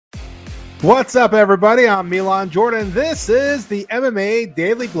What's up, everybody? I'm Milan Jordan. This is the MMA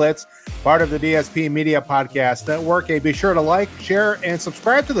Daily Blitz, part of the DSP Media Podcast Network. Hey, be sure to like, share, and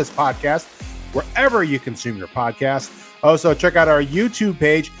subscribe to this podcast wherever you consume your podcast. Also, check out our YouTube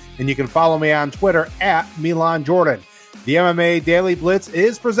page, and you can follow me on Twitter at Milan Jordan. The MMA Daily Blitz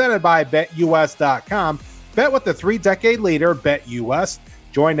is presented by BetUS.com. Bet with the 3-decade leader, BetUS.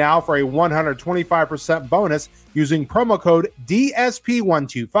 Join now for a 125% bonus using promo code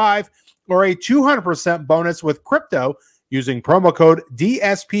DSP125 or a 200% bonus with crypto using promo code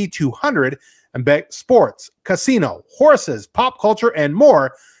DSP200 and bet sports, casino, horses, pop culture, and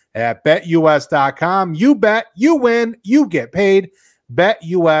more at BetUS.com. You bet, you win, you get paid.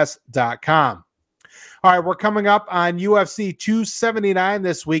 BetUS.com. All right, we're coming up on UFC 279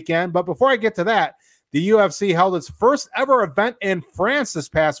 this weekend, but before I get to that, the UFC held its first ever event in France this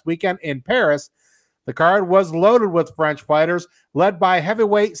past weekend in Paris. The card was loaded with French fighters, led by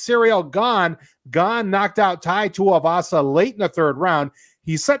heavyweight Cyril Gane. Gane knocked out Tai Tuivasa late in the third round.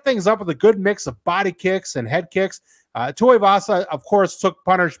 He set things up with a good mix of body kicks and head kicks. Tuivasa, of course, took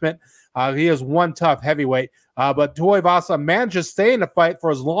punishment. He is one tough heavyweight, but Tuivasa managed to stay in the fight for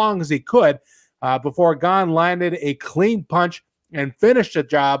as long as he could before Gane landed a clean punch and finished the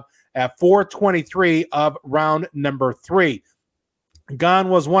job at 4:23 of round number 3. Gane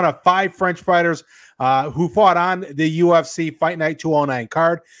was one of 5 French fighters who fought on the UFC Fight Night 209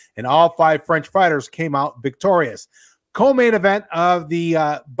 card, and all 5 French fighters came out victorious. Co-main event of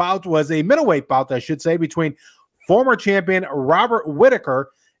the bout was a middleweight bout, I should say, between former champion Robert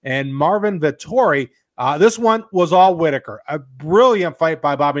Whittaker and Marvin Vettori. This one was all Whittaker. A brilliant fight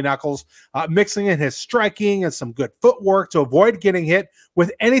by Bobby Knuckles, mixing in his striking and some good footwork to avoid getting hit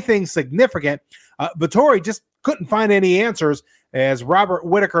with anything significant. Vettori just couldn't find any answers as Robert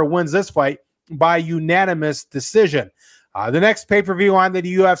Whittaker wins this fight by unanimous decision. The next pay-per-view on the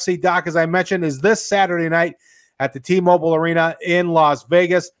UFC dock, as I mentioned, is this Saturday night at the T-Mobile Arena in Las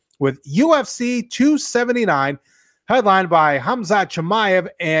Vegas with UFC 279, headlined by Khamzat Chimaev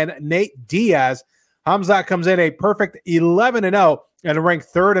and Nate Diaz. Khamzat comes in a perfect 11-0 and ranked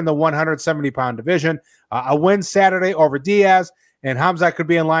 3rd in the 170-pound division. A win Saturday over Diaz, and Khamzat could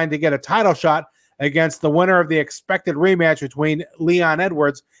be in line to get a title shot against the winner of the expected rematch between Leon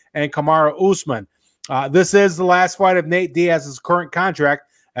Edwards and Kamaru Usman. This is the last fight of Nate Diaz's current contract,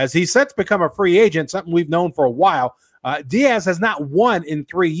 as he's set to become a free agent, something we've known for a while. Diaz has not won in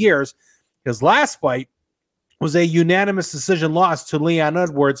 3 years. His last fight was a unanimous decision loss to Leon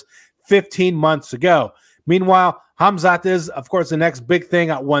Edwards 15 months ago. Meanwhile, Khamzat is, of course, the next big thing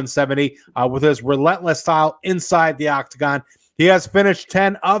at 170 with his relentless style inside the octagon. He has finished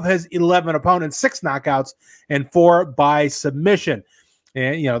 10 of his 11 opponents, 6 knockouts, and 4 by submission.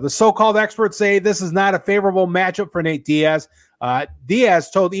 And, the so-called experts say this is not a favorable matchup for Nate Diaz. Diaz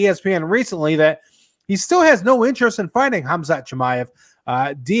told ESPN recently that he still has no interest in fighting Khamzat Chimaev.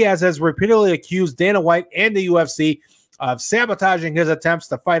 Diaz has repeatedly accused Dana White and the UFC of sabotaging his attempts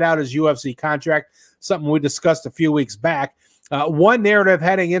to fight out his UFC contract, something we discussed a few weeks back. One narrative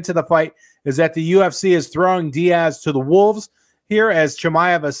heading into the fight is that the UFC is throwing Diaz to the wolves here as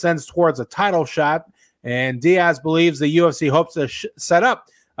Chimaev ascends towards a title shot, and Diaz believes the UFC hopes to set up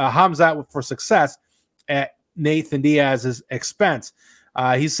Khamzat for success at Nathan Diaz's expense.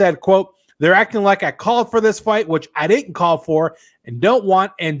 He said, quote, "They're acting like I called for this fight, which I didn't call for and don't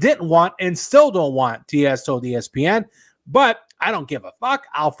want and didn't want and still don't want," Diaz told ESPN. "But I don't give a fuck.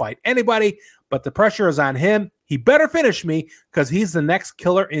 I'll fight anybody, but the pressure is on him. He better finish me because he's the next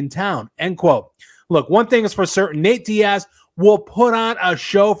killer in town," end quote. Look, one thing is for certain, Nate Diaz will put on a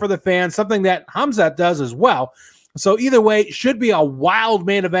show for the fans, something that Khamzat does as well. So either way, it should be a wild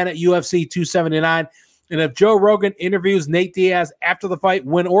main event at UFC 279. And if Joe Rogan interviews Nate Diaz after the fight,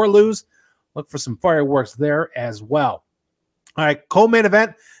 win or lose, look for some fireworks there as well. All right, co-main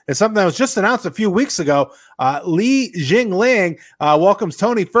event is something that was just announced a few weeks ago. Li Jingliang welcomes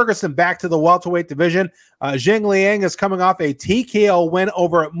Tony Ferguson back to the welterweight division. Jingliang is coming off a TKO win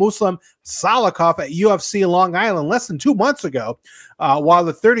over Muslim Salikov at UFC Long Island less than 2 months ago, while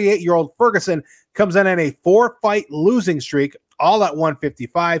the 38-year-old Ferguson comes in a 4-fight losing streak, all at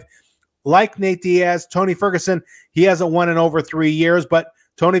 155. Like Nate Diaz, Tony Ferguson, he hasn't won in over 3 years, but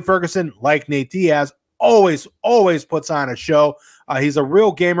Tony Ferguson, like Nate Diaz, always puts on a show. He's a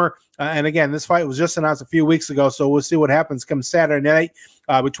real gamer. And again, this fight was just announced a few weeks ago, so we'll see what happens come Saturday night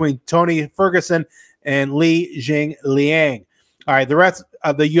between Tony Ferguson and Li Jingliang. All right, the rest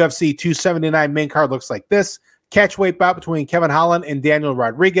of the UFC 279 main card looks like this. Catchweight bout between Kevin Holland and Daniel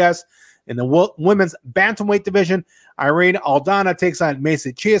Rodriguez. In the women's bantamweight division, Irene Aldana takes on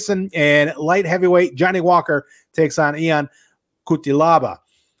Macy Chiasson, and light heavyweight Johnny Walker takes on Ian Cutelaba.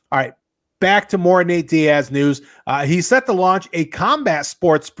 All right, back to more Nate Diaz news. He's set to launch a combat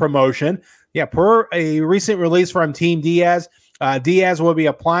sports promotion. Yeah, per a recent release from Team Diaz, Diaz will be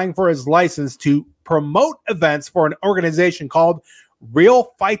applying for his license to promote events for an organization called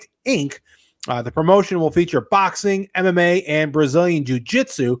Real Fight Inc. The promotion will feature boxing, MMA, and Brazilian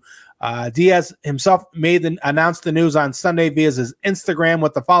Jiu-Jitsu. Diaz himself announced the news on Sunday via his Instagram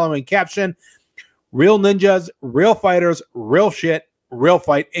with the following caption: "Real ninjas, real fighters, real shit, Real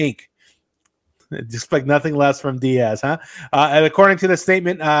Fight Inc." Just like nothing less from Diaz, huh? And according to the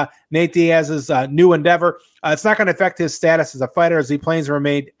statement, Nate Diaz's new endeavor, it's not going to affect his status as a fighter, as he plans to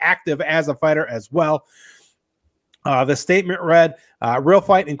remain active as a fighter as well. The statement read, Real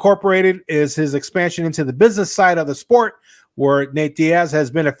Fight Incorporated is his expansion into the business side of the sport, where Nate Diaz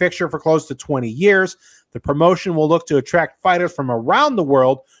has been a fixture for close to 20 years. The promotion will look to attract fighters from around the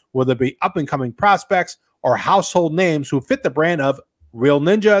world, whether it be up-and-coming prospects or household names who fit the brand of real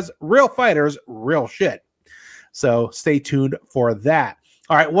ninjas, real fighters, real shit. So stay tuned for that.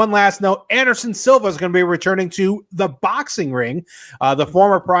 All right, one last note. Anderson Silva is going to be returning to the boxing ring. The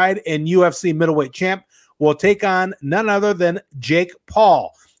former Pride and UFC middleweight champ will take on none other than Jake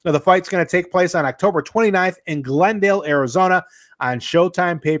Paul. Now, the fight's going to take place on October 29th in Glendale, Arizona on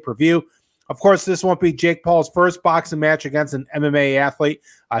Showtime pay-per-view. Of course, this won't be Jake Paul's first boxing match against an MMA athlete.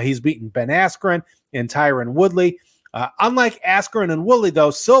 He's beaten Ben Askren and Tyron Woodley. Unlike Askren and Woodley,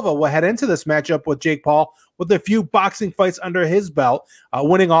 though, Silva will head into this matchup with Jake Paul with a few boxing fights under his belt,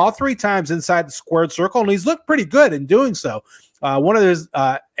 winning all 3 times inside the squared circle, and he's looked pretty good in doing so. One of his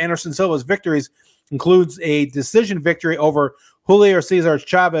Anderson Silva's victories includes a decision victory over Julio Cesar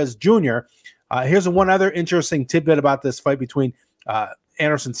Chavez Jr. Here's one other interesting tidbit about this fight between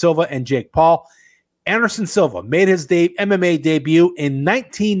Anderson Silva and Jake Paul. Anderson Silva made his MMA debut in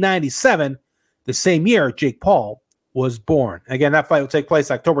 1997, the same year Jake Paul was born. Again, that fight will take place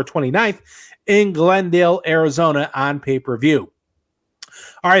October 29th in Glendale, Arizona on pay-per-view.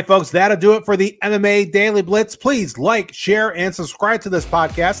 All right, folks, that'll do it for the MMA Daily Blitz. Please like, share, and subscribe to this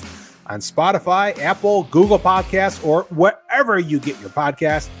podcast on Spotify, Apple, Google Podcasts, or wherever you get your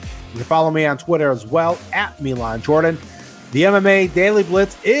podcast. You can follow me on Twitter as well, at Milan Jordan. The MMA Daily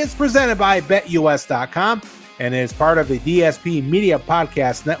Blitz is presented by BetUS.com and is part of the DSP Media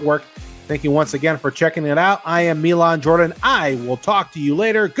Podcast Network. Thank you once again for checking it out. I am Milan Jordan. I will talk to you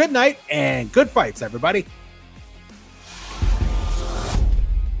later. Good night and good fights, everybody.